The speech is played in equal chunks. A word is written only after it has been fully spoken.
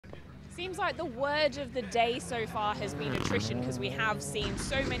Seems like the word of the day so far has been attrition, because we have seen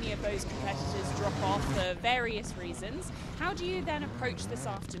so many of those competitors drop off for various reasons. How do you then approach this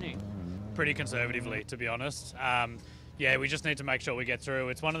afternoon? Pretty conservatively, to be honest. Yeah, we just need to make sure we get through.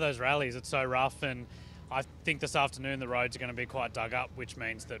 It's one of those rallies, it's so rough, and I think this afternoon the roads are going to be quite dug up, which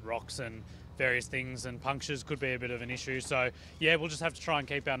means that rocks and various things and punctures could be a bit of an issue. So yeah, we'll just have to try and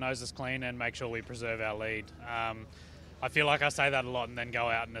keep our noses clean and make sure we preserve our lead. I feel like I say that a lot and then go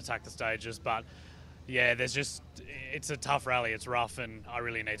out and attack the stages, but yeah, it's a tough rally, it's rough, and I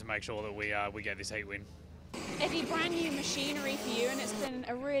really need to make sure that we get this heat win. Eddie, brand new machinery for you, and it's been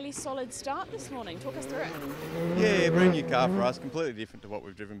a really solid start this morning. Talk us through it. Yeah, brand new car for us, completely different to what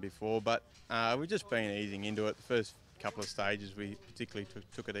we've driven before, but we've just been easing into it. The first couple of stages we particularly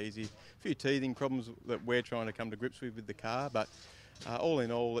took it easy. A few teething problems that we're trying to come to grips with the car, but all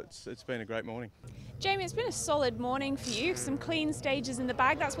in all, it's been a great morning. Jamie, it's been a solid morning for you. Some clean stages in the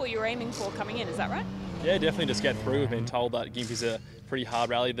bag. That's what you were aiming for coming in, is that right? Yeah, definitely just get through. We've been told that Gympie's a pretty hard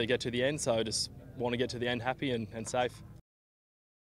rally to get to the end, so just want to get to the end happy and safe.